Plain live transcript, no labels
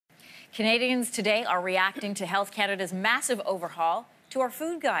Canadians today are reacting to Health Canada's massive overhaul to our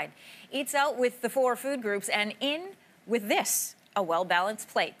food guide. It's out with the 4 food groups and in with this, a well-balanced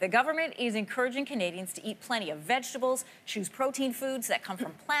plate. The government is encouraging Canadians to eat plenty of vegetables, choose protein foods that come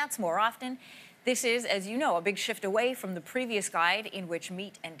from plants more often. This is, as you know, a big shift away from the previous guide in which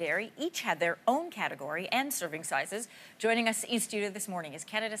meat and dairy each had their own category and serving sizes. Joining us in studio this morning is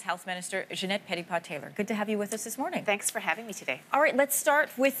Canada's Health Minister, Jeanette Petitpas-Taylor. Good to have you with us this morning. Thanks for having me today. All right, let's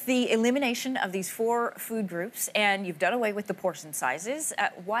start with the elimination of these 4 food groups, and you've done away with the portion sizes.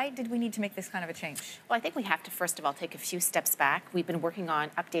 Why did we need to make this kind of a change? Well, I think we have to, first of all, take a few steps back. We've been working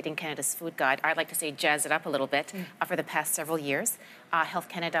on updating Canada's food guide. I'd like to say jazz it up a little bit for the past several years. Health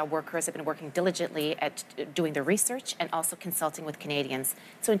Canada workers have been working diligently at doing the research and also consulting with Canadians.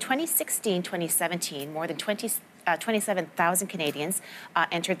 So in 2016, 2017, more than 27,000 Canadians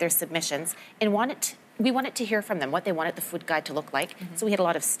entered their submissions and we wanted to hear from them what they wanted the food guide to look like. So we had a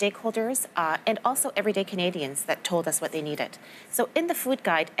lot of stakeholders and also everyday Canadians that told us what they needed. So in the food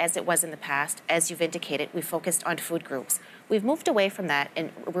guide, as it was in the past, as you've indicated, we focused on food groups. We've moved away from that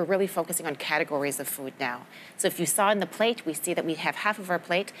and we're really focusing on categories of food now. So if you saw in the plate, we see that we have half of our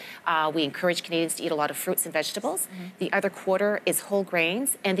plate. We encourage Canadians to eat a lot of fruits and vegetables. The other quarter is whole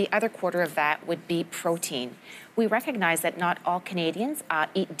grains, and the other quarter of that would be protein. We recognize that not all Canadians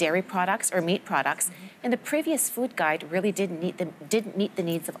eat dairy products or meat products, and the previous food guide really didn't meet the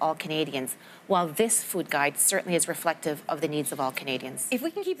needs of all Canadians, while this food guide certainly is reflective of the needs of all Canadians. If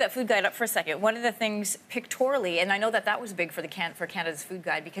we can keep that food guide up for a second, one of the things pictorially, and I know that was big for Canada's food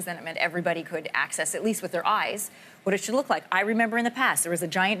guide because then it meant everybody could access, at least with their eyes, what it should look like. I remember in the past there was a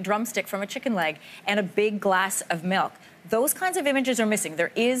giant drumstick from a chicken leg and a big glass of milk. Those kinds of images are missing.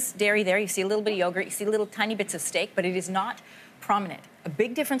 There is dairy there. You see a little bit of yogurt. You see little tiny bits of steak, but it is not prominent. A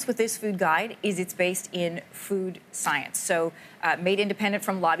big difference with this food guide is it's based in food science. So made independent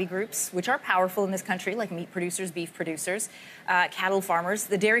from lobby groups, which are powerful in this country, like meat producers, beef producers, cattle farmers.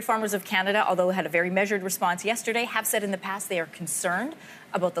 The Dairy Farmers of Canada, although had a very measured response yesterday, have said in the past they are concerned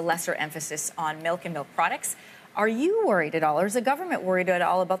about the lesser emphasis on milk and milk products. Are you worried at all, or is the government worried at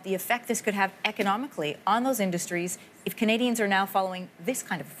all about the effect this could have economically on those industries if Canadians are now following this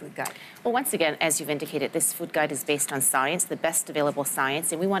kind of a food guide? Well, once again, as you've indicated, this food guide is based on science, the best available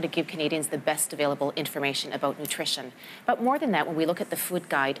science, and we want to give Canadians the best available information about nutrition. But more than that, when we look at the food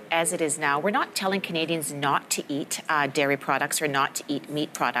guide as it is now, we're not telling Canadians not to eat dairy products or not to eat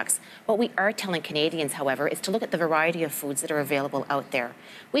meat products. What we are telling Canadians, however, is to look at the variety of foods that are available out there.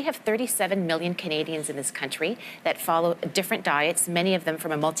 We have 37 million Canadians in this country that follow different diets, many of them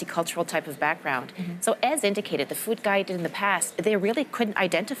from a multicultural type of background. So as indicated, the food guide in the past, they really couldn't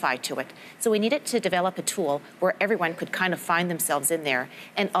identify to it. So we needed to develop a tool where everyone could kind of find themselves in there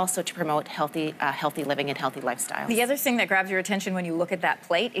and also to promote healthy living and healthy lifestyles. The other thing that grabs your attention when you look at that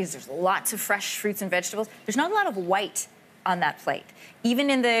plate is there's lots of fresh fruits and vegetables. There's not a lot of white on that plate. Even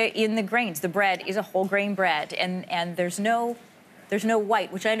in the grains, the bread is a whole grain bread and there's no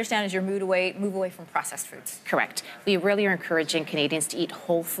white, which I understand is your move away from processed foods. Correct. We really are encouraging Canadians to eat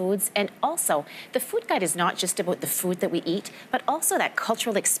whole foods. And also, the food guide is not just about the food that we eat, but also that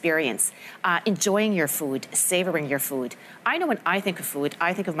cultural experience, enjoying your food, savoring your food. I know when I think of food,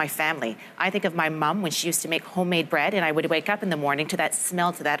 I think of my family. I think of my mom when she used to make homemade bread, and I would wake up in the morning to that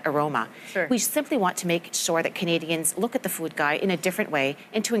smell, to that aroma. Sure. We simply want to make sure that Canadians look at the food guide in a different way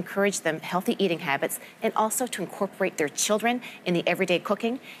and to encourage them healthy eating habits and also to incorporate their children in the everyday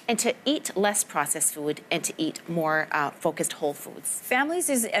cooking and to eat less processed food and to eat more focused whole foods. Families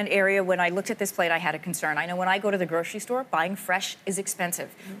is an area, when I looked at this plate, I had a concern. I know when I go to the grocery store, buying fresh is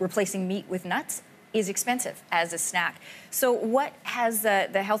expensive. Replacing meat with nuts is expensive as a snack. So what has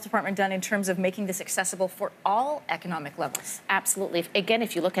the health department done in terms of making this accessible for all economic levels? Absolutely. Again,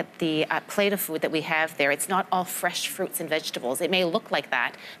 if you look at the plate of food that we have there, it's not all fresh fruits and vegetables. It may look like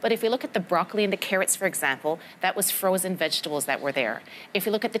that, but if you look at the broccoli and the carrots, for example, that was frozen vegetables that were there. If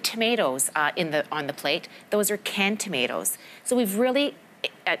you look at the tomatoes on the plate, those are canned tomatoes. So we've really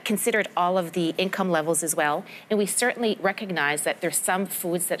considered all of the income levels as well, and we certainly recognize that there's some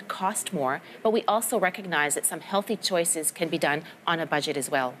foods that cost more, but we also recognize that some healthy choices can be done on a budget as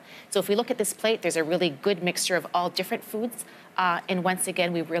well. So if we look at this plate, there's a really good mixture of all different foods, and once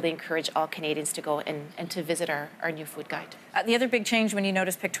again, we really encourage all Canadians to go and to visit our new food guide. The other big change when you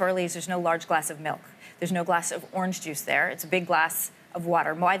notice pictorially is there's no large glass of milk. There's no glass of orange juice there. It's a big glass of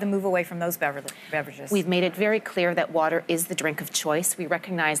water. Why the move away from those beverages? We've made it very clear that water is the drink of choice. We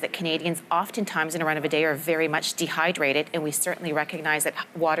recognize that Canadians oftentimes in a run of a day are very much dehydrated, and we certainly recognize that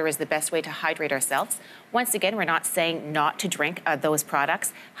water is the best way to hydrate ourselves. Once again, we're not saying not to drink those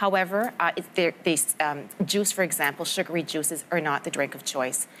products. However, juice, for example, sugary juices are not the drink of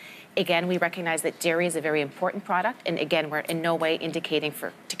choice. Again, we recognize that dairy is a very important product, and again, we're in no way indicating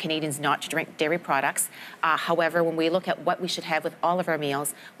to Canadians not to drink dairy products. However, when we look at what we should have with all of our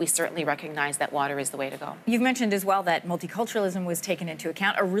meals, we certainly recognize that water is the way to go. You've mentioned as well that multiculturalism was taken into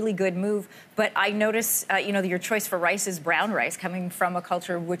account, a really good move, but I notice, your choice for rice is brown rice, coming from a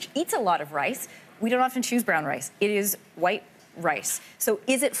culture which eats a lot of rice. We don't often choose brown rice. It is white rice. So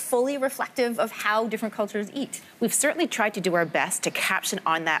is it fully reflective of how different cultures eat? We've certainly tried to do our best to caption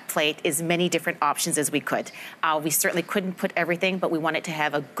on that plate as many different options as we could. We certainly couldn't put everything, but we wanted to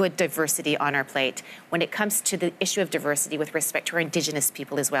have a good diversity on our plate. When it comes to the issue of diversity with respect to our Indigenous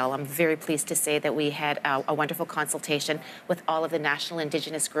people as well, I'm very pleased to say that we had a wonderful consultation with all of the national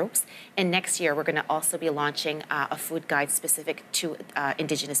Indigenous groups. And next year, we're going to also be launching a food guide specific to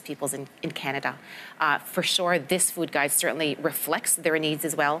Indigenous peoples in Canada. For sure, this food guide certainly reflects their needs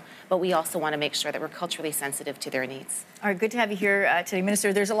as well, but we also want to make sure that we're culturally sensitive to their needs. All right, good to have you here today,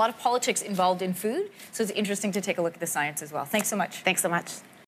 Minister. There's a lot of politics involved in food, so it's interesting to take a look at the science as well. Thanks so much. Thanks so much.